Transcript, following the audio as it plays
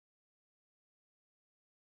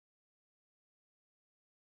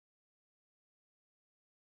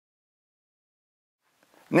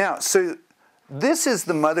Now, so this is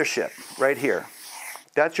the mothership right here.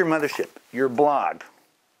 That's your mothership, your blog.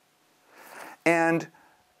 And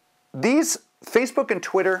these Facebook and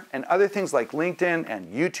Twitter and other things like LinkedIn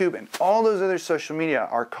and YouTube and all those other social media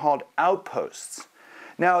are called outposts.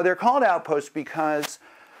 Now, they're called outposts because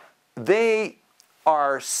they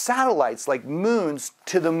are satellites like moons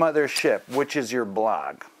to the mothership, which is your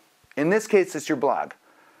blog. In this case, it's your blog.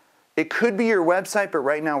 It could be your website, but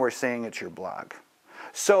right now we're saying it's your blog.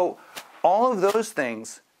 So all of those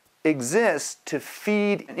things exist to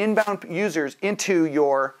feed inbound users into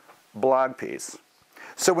your blog piece.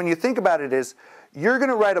 So when you think about it is, you're going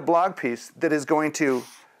to write a blog piece that is going to,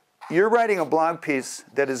 you're writing a blog piece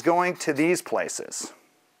that is going to these places.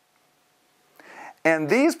 And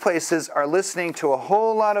these places are listening to a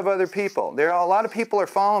whole lot of other people. There are a lot of people are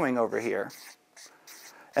following over here.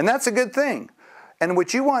 And that's a good thing. And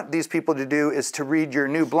what you want these people to do is to read your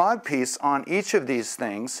new blog piece on each of these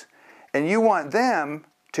things. And you want them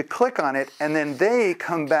to click on it, and then they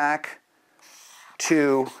come back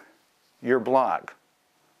to your blog.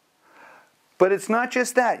 But it's not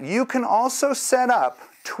just that. You can also set up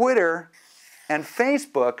Twitter and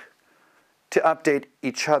Facebook to update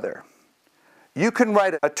each other. You can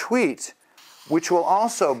write a tweet which will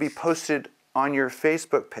also be posted on your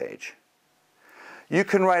Facebook page. You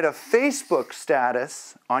can write a Facebook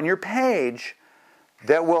status on your page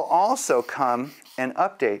that will also come and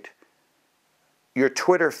update your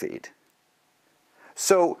Twitter feed.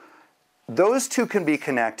 So those two can be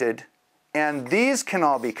connected, and these can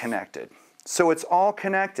all be connected. So it's all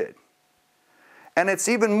connected. And it's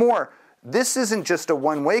even more, this isn't just a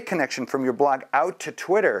one-way connection from your blog out to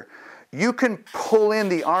Twitter. You can pull in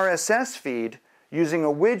the RSS feed using a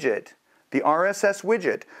widget, the RSS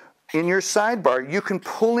widget. In your sidebar, you can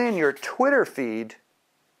pull in your Twitter feed,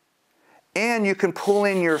 and you can pull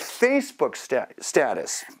in your Facebook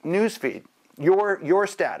status, news feed, your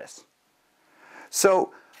status.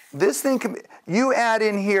 So this thing can be, you add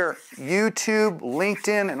in here YouTube,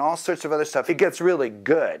 LinkedIn, and all sorts of other stuff. It gets really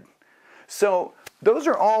good. So those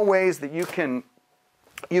are all ways that you can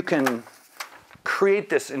create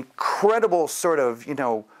this incredible sort of,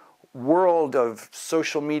 world of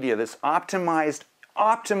social media, this optimized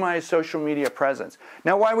social media presence.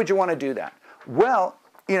 Now, why would you want to do that? Well,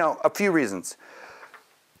 a few reasons.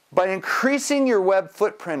 By increasing your web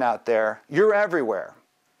footprint out there, you're everywhere.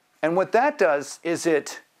 And what that does is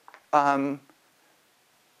it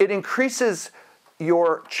increases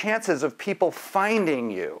your chances of people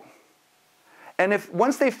finding you. And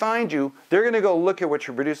once they find you, they're going to go look at what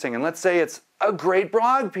you're producing. And let's say it's a great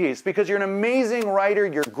blog piece because you're an amazing writer,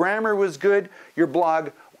 your grammar was good, your blog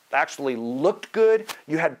actually looked good,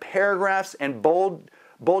 you had paragraphs and bold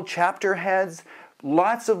chapter heads,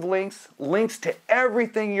 lots of links to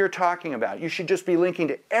everything you're talking about. You should just be linking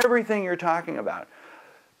to everything you're talking about.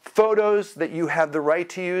 Photos that you have the right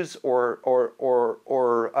to use or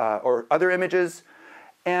other images.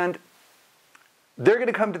 And they're going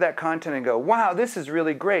to come to that content and go, wow, this is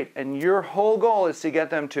really great. And your whole goal is to get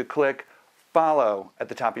them to click follow at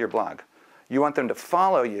the top of your blog. You want them to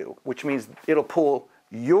follow you, which means it'll pull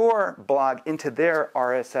your blog into their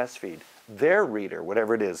RSS feed, their reader,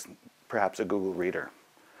 whatever it is, perhaps a Google Reader.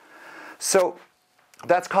 So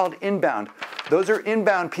that's called inbound. Those are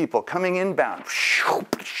inbound people coming inbound.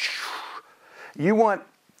 You want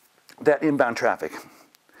that inbound traffic.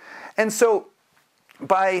 And so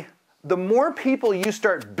the more people you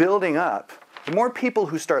start building up, the more people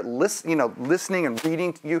who start listening and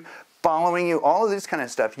reading to you, following you, all of this kind of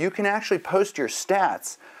stuff, you can actually post your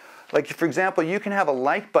stats. Like, for example, you can have a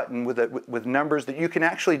like button with numbers that you can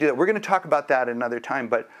actually do that. We're going to talk about that another time,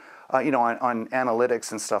 but on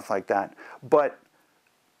analytics and stuff like that. But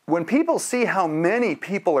when people see how many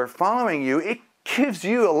people are following you, it gives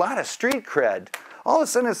you a lot of street cred. All of a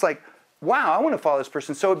sudden, it's like, wow, I want to follow this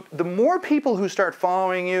person. So the more people who start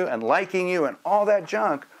following you and liking you and all that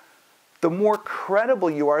junk, the more credible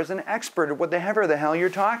you are as an expert at whatever the hell you're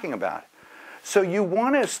talking about. So you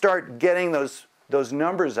want to start getting those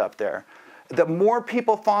numbers up there. The more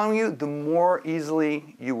people follow you, the more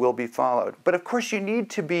easily you will be followed. But of course, you need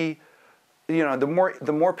to be,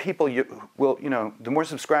 the more people you will, the more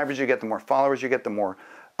subscribers you get, the more followers you get, the more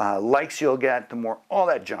likes you'll get, the more all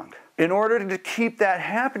that junk. In order to keep that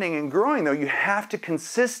happening and growing, though, you have to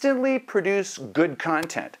consistently produce good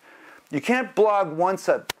content. You can't blog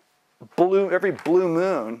every blue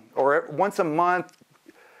moon or once a month,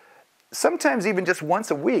 sometimes even just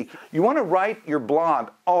once a week. You want to write your blog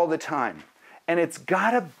all the time. And it's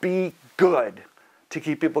got to be good to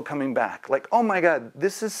keep people coming back. Like, oh my God,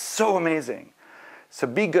 this is so amazing. So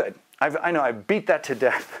be good. I know I beat that to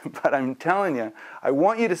death, but I'm telling you, I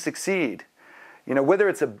want you to succeed. You know, whether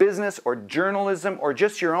it's a business or journalism or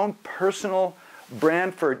just your own personal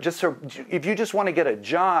brand for just so, if you just want to get a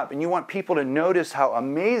job and you want people to notice how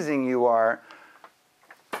amazing you are,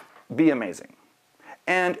 be amazing.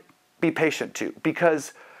 And be patient too,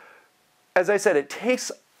 because as I said, it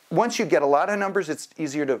takes, once you get a lot of numbers, it's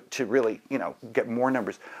easier to really, you know, get more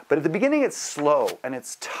numbers. But at the beginning, it's slow and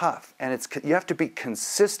it's tough, and you have to be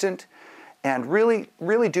consistent and really,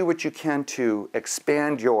 really do what you can to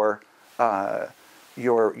expand your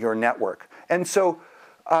network. And so,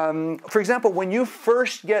 for example, when you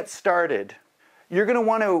first get started, you're going to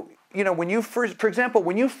want to, you know, when you first, for example,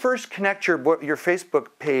 when you first connect your Facebook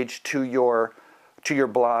page to your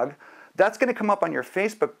blog, that's going to come up on your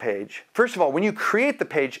Facebook page. First of all, when you create the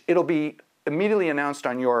page, it'll be immediately announced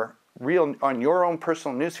on your own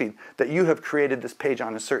personal newsfeed that you have created this page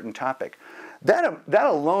on a certain topic. That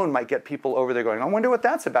alone might get people over there going, I wonder what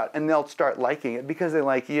that's about, and they'll start liking it because they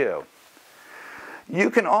like you. You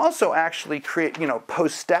can also actually create, you know,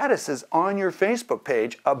 post statuses on your Facebook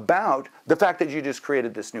page about the fact that you just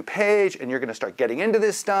created this new page and you're going to start getting into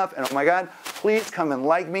this stuff, and oh my God, please come and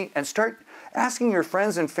like me, and start asking your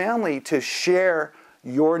friends and family to share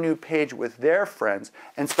your new page with their friends,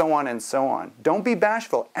 and so on and so on. Don't be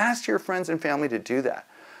bashful. Ask your friends and family to do that.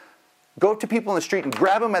 Go up to people in the street and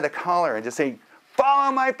grab them by the collar and just say,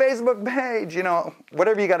 follow my Facebook page, you know,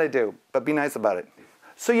 whatever you got to do, but be nice about it.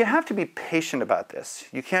 So you have to be patient about this.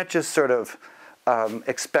 You can't just sort of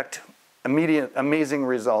expect immediate amazing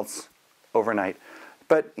results overnight.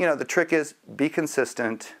 But, you know, the trick is be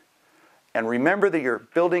consistent. And remember that you're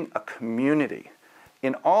building a community.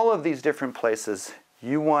 In all of these different places,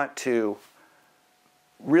 you want to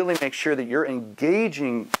really make sure that you're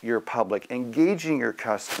engaging your public, engaging your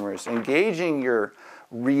customers, engaging your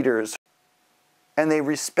readers, and they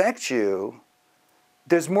respect you.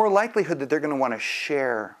 There's more likelihood that they're going to want to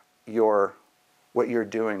share what you're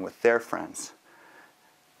doing with their friends.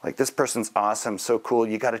 Like, this person's awesome, so cool,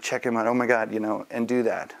 you got to check him out, oh my God, you know, and do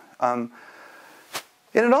that. And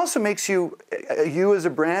it also makes you as a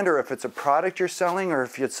brand, or if it's a product you're selling, or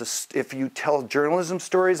if you tell journalism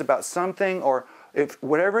stories about something, or if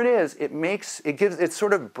whatever it is, it's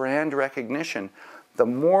sort of brand recognition.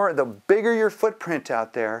 The bigger your footprint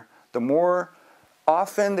out there, the more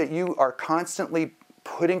often that you are constantly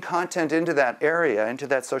putting content into that area, into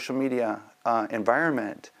that social media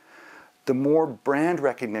environment, the more brand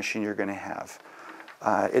recognition you're going to have.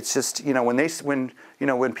 It's just, you know,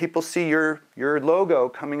 when people see your logo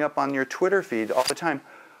coming up on your Twitter feed all the time,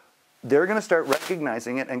 they're going to start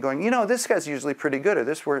recognizing it and going, you know, this guy's usually pretty good, or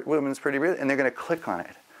this woman's pretty good, and they're going to click on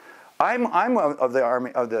it. I'm of the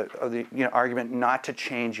argument not to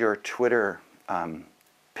change your Twitter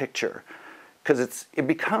picture, because it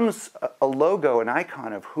becomes a logo, an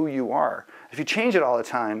icon of who you are. If you change it all the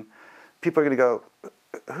time, people are going to go,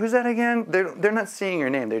 who's that again? They're not seeing your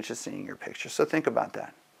name, they're just seeing your picture. So think about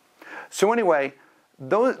that. So anyway,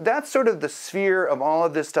 that's sort of the sphere of all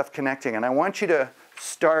of this stuff connecting, and I want you to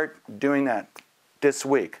start doing that this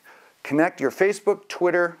week. Connect your Facebook,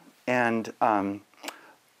 Twitter, and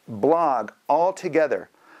blog all together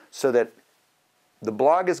so that the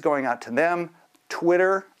blog is going out to them.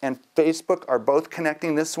 Twitter and Facebook are both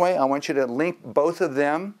connecting this way. I want you to link both of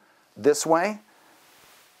them this way,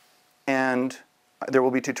 and there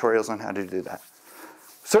will be tutorials on how to do that.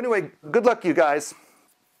 So anyway, good luck, you guys,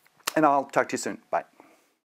 and I'll talk to you soon. Bye.